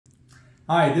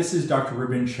Hi, this is Dr.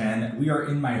 Reuben Chen. We are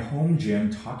in my home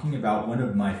gym talking about one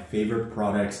of my favorite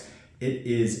products. It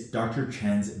is Dr.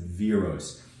 Chen's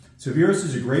Veros. So Veros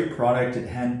is a great product. It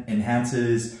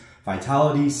enhances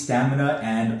vitality, stamina,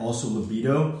 and also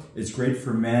libido. It's great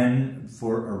for men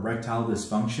for erectile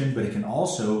dysfunction, but it can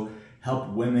also help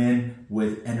women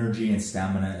with energy and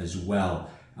stamina as well.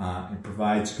 It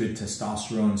provides good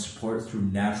testosterone support through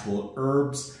natural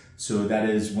herbs. So that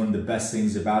is one of the best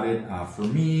things about it. For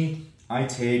me, I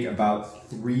take about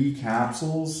 3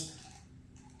 capsules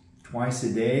twice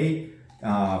a day.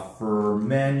 For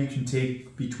men, you can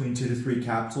take between 2 to 3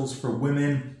 capsules. For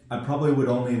women, I probably would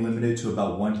only limit it to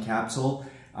about 1 capsule,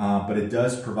 but it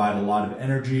does provide a lot of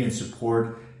energy and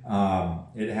support.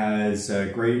 It has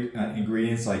great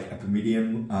ingredients like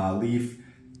epimedium leaf,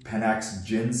 Panax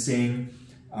ginseng.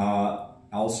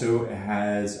 Also it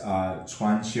has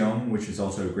chuanxiong, which is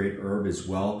also a great herb as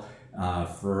well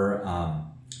for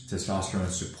testosterone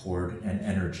support and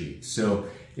energy. So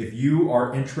if you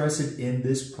are interested in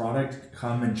this product,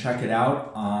 come and check it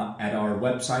out at our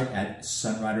website at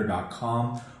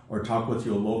sunrider.com or talk with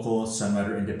your local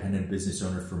Sunrider independent business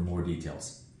owner for more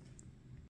details.